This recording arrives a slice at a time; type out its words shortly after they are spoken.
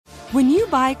When you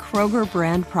buy Kroger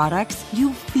brand products,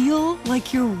 you feel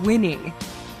like you're winning.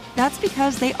 That's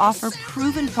because they offer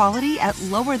proven quality at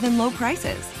lower than low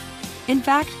prices. In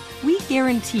fact, we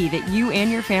guarantee that you and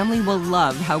your family will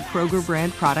love how Kroger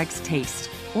brand products taste,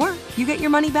 or you get your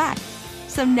money back.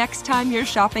 So next time you're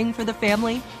shopping for the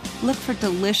family, look for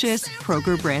delicious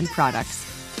Kroger brand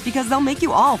products, because they'll make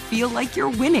you all feel like you're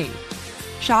winning.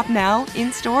 Shop now,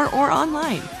 in-store, or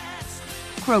online.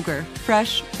 Kroger,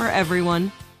 fresh for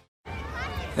everyone.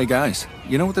 Hey guys,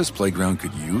 you know what this playground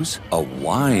could use? A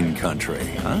wine country,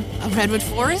 huh? A redwood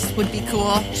forest would be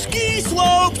cool. Ski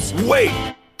slopes!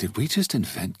 Wait! Did we just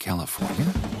invent California?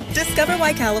 Discover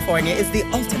why California is the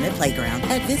ultimate playground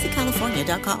at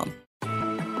visitcalifornia.com.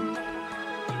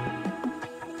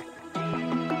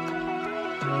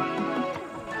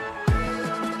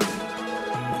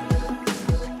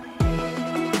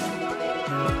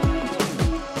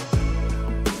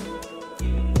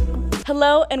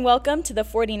 Hello and welcome to the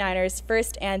 49ers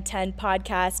First and 10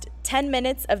 podcast, 10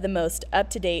 minutes of the most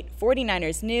up-to-date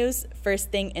 49ers news,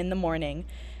 first thing in the morning.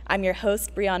 I'm your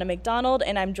host, Brianna McDonald,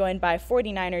 and I'm joined by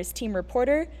 49ers team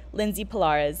reporter, Lindsay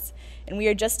Polares. And we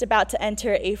are just about to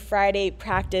enter a Friday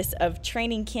practice of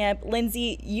training camp.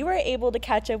 Lindsay, you were able to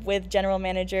catch up with General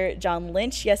Manager John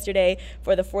Lynch yesterday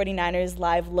for the 49ers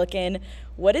Live Look-In.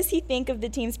 What does he think of the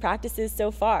team's practices so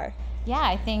far? Yeah,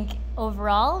 I think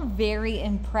overall very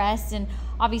impressed, and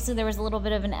obviously there was a little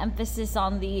bit of an emphasis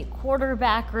on the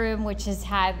quarterback room, which has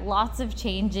had lots of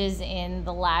changes in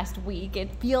the last week.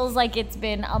 It feels like it's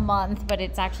been a month, but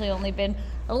it's actually only been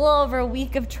a little over a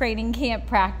week of training camp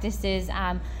practices.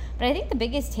 But I think the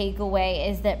biggest takeaway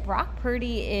is that Brock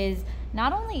Purdy is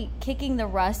not only kicking the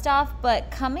rust off,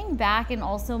 but coming back and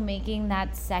also making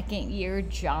that second year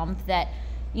jump that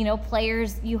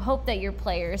players, you hope that your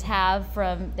players have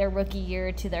from their rookie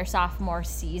year to their sophomore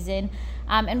season.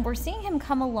 And we're seeing him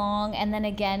come along, and then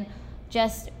again,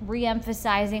 just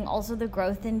re-emphasizing also the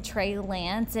growth in Trey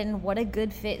Lance and what a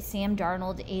good fit Sam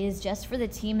Darnold is just for the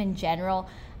team in general.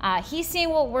 He's seeing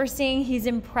what we're seeing. He's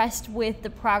impressed with the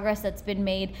progress that's been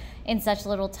made in such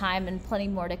little time, and plenty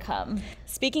more to come.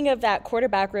 Speaking of that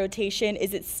quarterback rotation,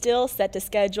 is it still set to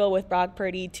schedule with Brock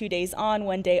Purdy 2 days on,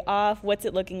 1 day off? What's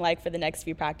it looking like for the next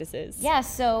few practices? Yeah,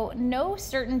 so no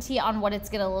certainty on what it's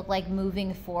going to look like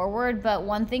moving forward, but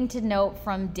one thing to note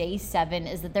from day 7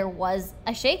 is that there was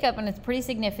a shakeup, and it's pretty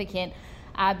significant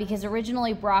because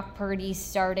originally Brock Purdy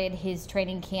started his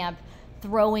training camp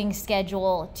throwing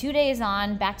schedule 2 days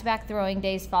on, back-to-back throwing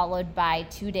days followed by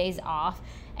 2 days off.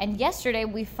 And yesterday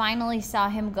we finally saw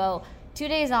him go 2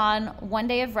 days on, 1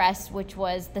 day of rest, which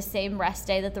was the same rest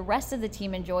day that the rest of the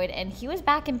team enjoyed. And he was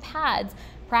back in pads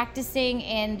practicing,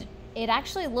 and it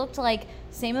actually looked like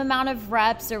same amount of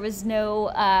reps. There was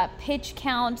no pitch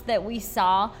count that we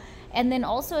saw. And then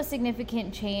also a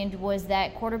significant change was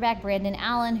that quarterback Brandon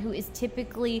Allen, who is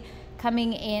typically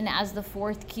coming in as the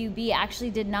fourth QB,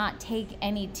 actually did not take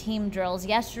any team drills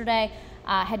yesterday.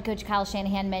 Head coach Kyle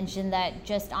Shanahan mentioned that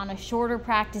just on a shorter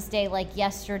practice day like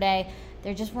yesterday,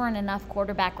 there just weren't enough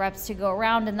quarterback reps to go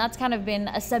around, and that's kind of been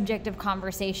a subject of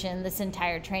conversation this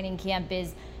entire training camp,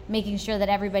 is making sure that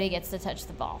everybody gets to touch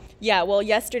the ball. Yeah, well,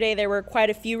 yesterday there were quite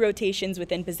a few rotations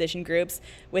within position groups,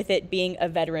 with it being a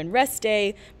veteran rest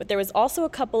day, but there was also a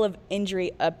couple of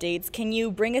injury updates. Can you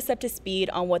bring us up to speed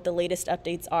on what the latest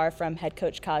updates are from head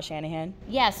coach Kyle Shanahan?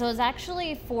 Yeah, so it's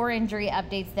actually 4 injury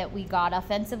updates that we got.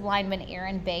 Offensive lineman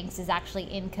Aaron Banks is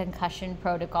actually in concussion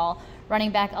protocol.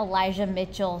 Running back Elijah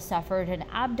Mitchell suffered an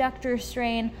abductor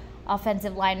strain.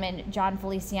 Offensive lineman John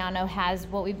Feliciano has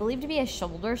what we believe to be a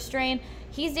shoulder strain.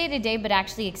 He's day-to-day, but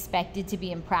actually expected to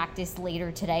be in practice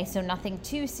later today, so nothing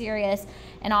too serious.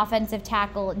 And offensive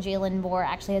tackle Jalen Moore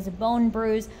actually has a bone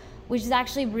bruise, which is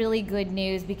actually really good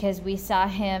news because we saw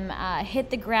him hit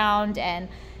the ground, and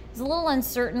it was a little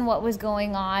uncertain what was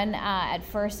going on at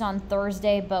first on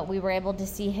Thursday, but we were able to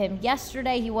see him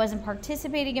yesterday. He wasn't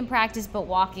participating in practice, but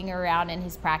walking around in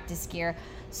his practice gear.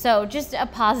 So just a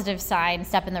positive sign,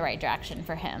 step in the right direction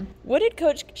for him. What did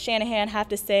Coach Shanahan have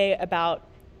to say about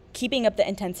keeping up the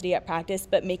intensity at practice,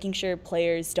 but making sure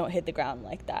players don't hit the ground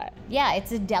like that? Yeah,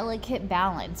 it's a delicate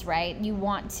balance, right? You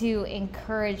want to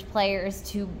encourage players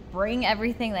to bring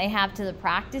everything they have to the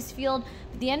practice field.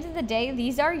 But at the end of the day,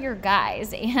 these are your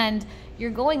guys, and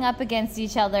you're going up against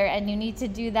each other, and you need to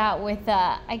do that with,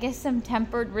 I guess, some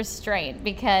tempered restraint,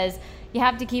 because you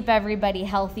have to keep everybody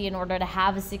healthy in order to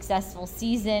have a successful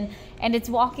season, and it's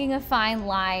walking a fine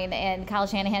line. And Kyle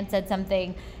Shanahan said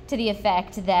something to the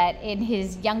effect that in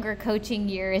his younger coaching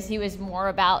years, he was more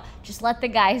about just let the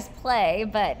guys play,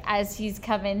 but as he's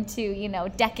come into,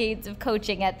 decades of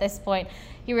coaching at this point,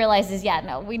 he realizes,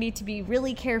 we need to be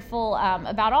really careful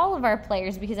about all of our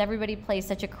players because everybody plays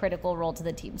such a critical role to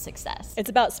the team's success. It's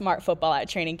about smart football at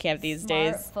training camp these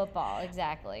days. Smart football,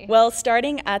 exactly. Well,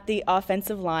 starting at the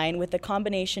offensive line with a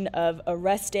combination of a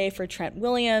rest day for Trent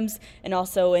Williams and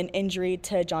also an injury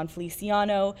to John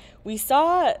Feliciano, we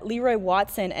saw Leroy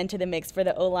Watson enter the mix for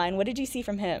the O-line. What did you see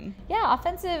from him? Yeah,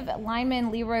 offensive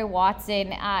lineman Leroy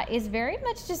Watson is very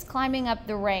much just climbing up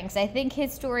the ranks. I think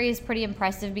his story is pretty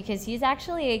impressive because he's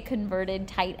actually a converted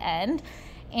tight end.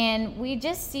 And we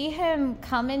just see him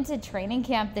come into training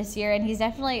camp this year, and he's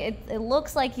definitely, it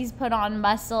looks like he's put on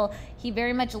muscle. He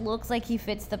very much looks like he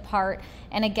fits the part.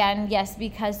 And again, yes,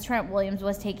 because Trent Williams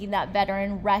was taking that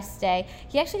veteran rest day,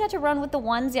 he actually got to run with the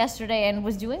ones yesterday and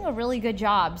was doing a really good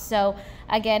job. So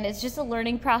again, it's just a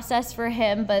learning process for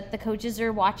him, but the coaches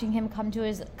are watching him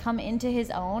come into his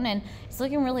own, and it's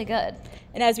looking really good.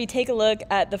 And as we take a look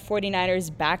at the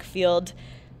 49ers backfield,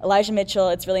 Elijah Mitchell,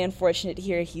 it's really unfortunate to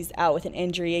hear he's out with an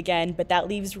injury again, but that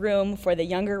leaves room for the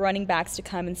younger running backs to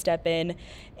come and step in.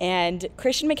 And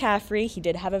Christian McCaffrey, he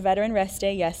did have a veteran rest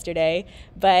day yesterday,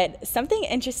 but something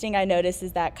interesting I noticed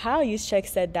is that Kyle Juszczyk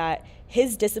said that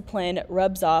his discipline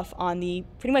rubs off on the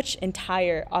pretty much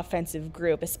entire offensive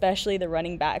group, especially the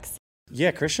running backs.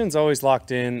 Yeah, Christian's always locked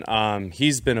in.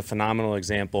 He's been a phenomenal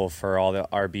example for all the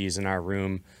RBs in our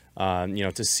room.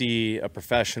 To see a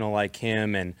professional like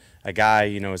him and a guy,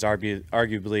 is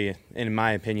arguably, in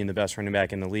my opinion, the best running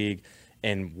back in the league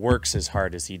and works as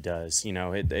hard as he does.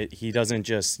 He doesn't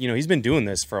just, he's been doing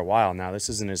this for a while now. This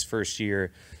isn't his first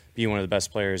year being one of the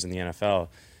best players in the NFL.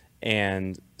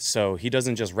 And so he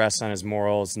doesn't just rest on his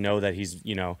morals, know that he's,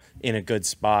 in a good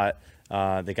spot.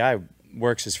 The guy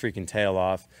works his freaking tail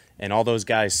off. And all those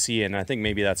guys see it, and I think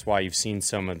maybe that's why you've seen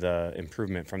some of the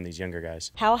improvement from these younger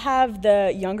guys. How have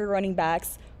the younger running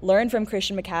backs learned from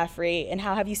Christian McCaffrey, and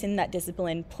how have you seen that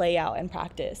discipline play out in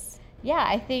practice? Yeah,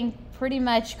 I think pretty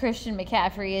much Christian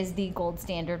McCaffrey is the gold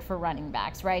standard for running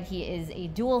backs, right? He is a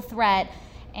dual threat,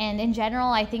 and in general,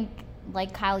 I think,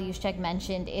 like Kyle Juszczyk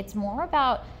mentioned, it's more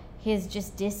about his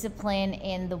just discipline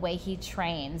in the way he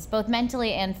trains, both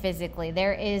mentally and physically.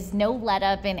 There is no let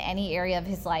up in any area of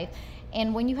his life.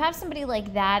 And when you have somebody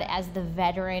like that as the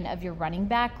veteran of your running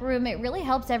back room, it really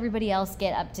helps everybody else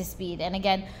get up to speed. And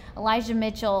again, Elijah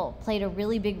Mitchell played a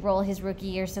really big role his rookie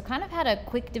year, so kind of had a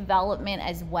quick development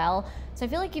as well. So I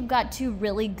feel like you've got two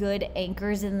really good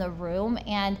anchors in the room,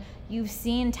 and you've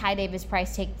seen Ty Davis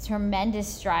Price take tremendous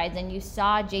strides, and you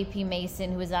saw J.P.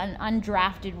 Mason, who was an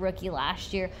undrafted rookie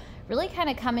last year, really kind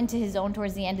of come into his own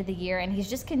towards the end of the year, and he's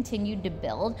just continued to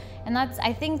build. And that's,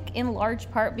 I think, in large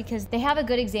part because they have a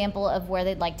good example of where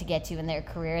they'd like to get to in their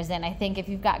careers. And I think if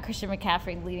you've got Christian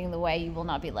McCaffrey leading the way, you will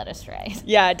not be led astray.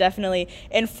 Yeah, definitely.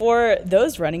 And for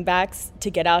those running backs to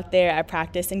get out there at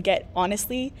practice and get,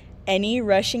 honestly, any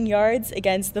rushing yards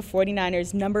against the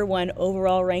 49ers' #1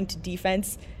 overall ranked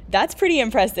defense, that's pretty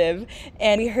impressive.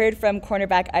 And we heard from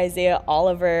cornerback Isaiah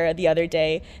Oliver the other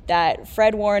day that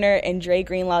Fred Warner and Dre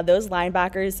Greenlaw, those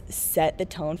linebackers, set the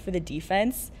tone for the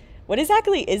defense. What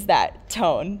exactly is that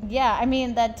tone? Yeah, I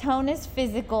mean, that tone is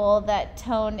physical. That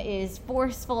tone is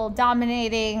forceful,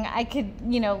 dominating. I could,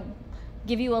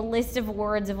 give you a list of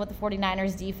words of what the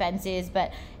 49ers defense is,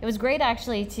 but it was great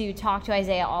actually to talk to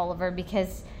Isaiah Oliver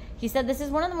because he said this is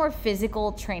one of the more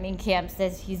physical training camps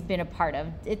that he's been a part of.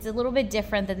 It's a little bit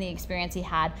different than the experience he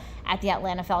had at the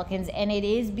Atlanta Falcons, and it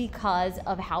is because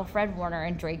of how Fred Warner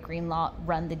and Dre Greenlaw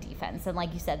run the defense. And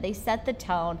like you said, they set the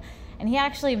tone. And he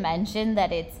actually mentioned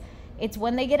that it's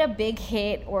when they get a big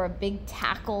hit or a big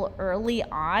tackle early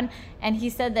on, and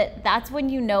he said that that's when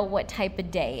you know what type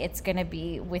of day it's going to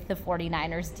be with the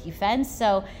 49ers defense.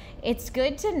 So it's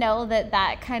good to know that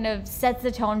that kind of sets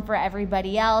the tone for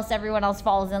everybody else. Everyone else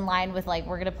falls in line with, like,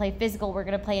 we're going to play physical, we're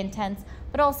going to play intense,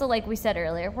 but also, like we said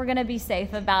earlier, we're going to be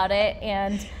safe about it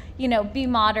and be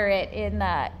moderate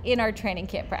in our training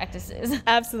camp practices.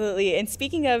 Absolutely. And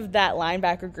speaking of that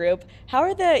linebacker group, how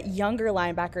are the younger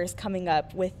linebackers coming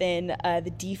up within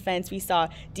the defense? We saw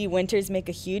D. Winters make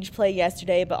a huge play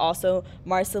yesterday, but also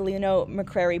Marcelino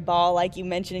McCrary-Ball, like you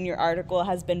mentioned in your article,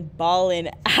 has been balling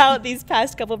out these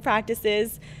past couple of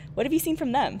practices. What have you seen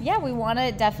from them? Yeah, we want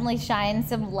to definitely shine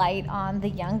some light on the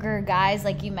younger guys.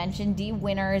 Like you mentioned, D.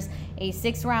 Winters, a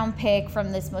 6th-round pick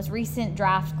from this most recent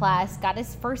draft class, got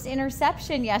his first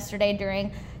interception yesterday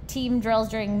during team drills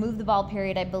during move the ball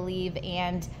period, I believe,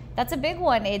 and that's a big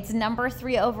one. It's number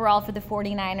 3 overall for the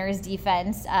 49ers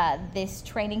defense this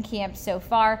training camp so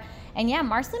far. And yeah,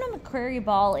 Marcelino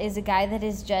McCrary-Ball is a guy that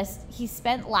is he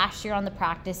spent last year on the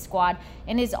practice squad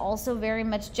and is also very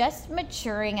much just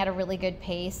maturing at a really good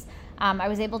pace. I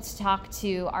was able to talk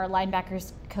to our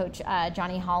linebackers coach,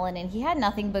 Johnny Holland, and he had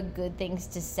nothing but good things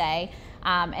to say.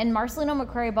 And Marcelino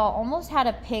McCrary-Ball almost had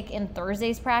a pick in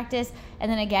Thursday's practice,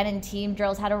 and then again in team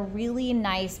drills had a really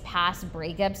nice pass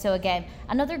breakup. So again,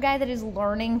 another guy that is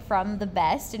learning from the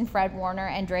best in Fred Warner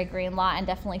and Dre Greenlaw, and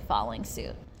definitely following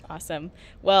suit. Awesome.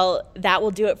 Well, that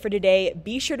will do it for today.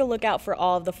 Be sure to look out for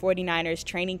all of the 49ers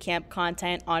training camp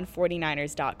content on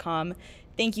 49ers.com.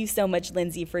 Thank you so much,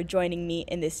 Lindsay, for joining me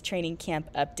in this training camp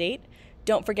update.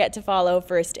 Don't forget to follow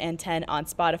First and 10 on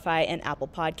Spotify and Apple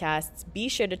Podcasts. Be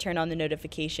sure to turn on the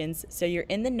notifications so you're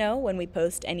in the know when we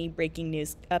post any breaking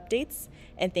news updates.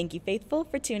 And thank you, Faithful,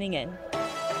 for tuning in.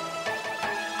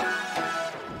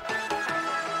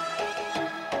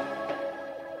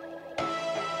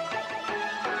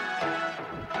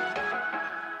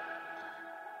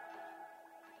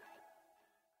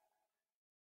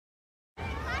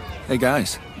 Hey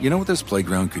guys, you know what this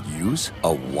playground could use?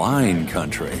 A wine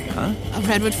country, huh? A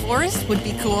redwood forest would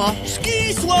be cool.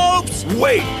 Ski slopes!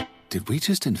 Wait! Did we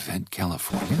just invent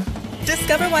California?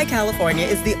 Discover why California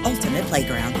is the ultimate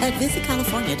playground at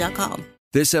visitcalifornia.com.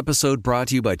 This episode brought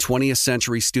to you by 20th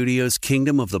Century Studios'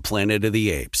 Kingdom of the Planet of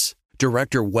the Apes.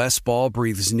 Director Wes Ball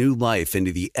breathes new life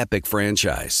into the epic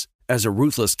franchise. As a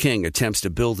ruthless king attempts to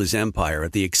build his empire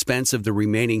at the expense of the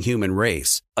remaining human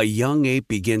race, a young ape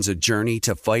begins a journey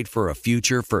to fight for a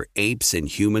future for apes and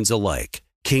humans alike.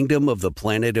 Kingdom of the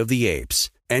Planet of the Apes.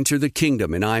 Enter the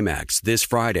kingdom in IMAX this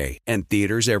Friday and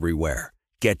theaters everywhere.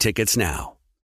 Get tickets now.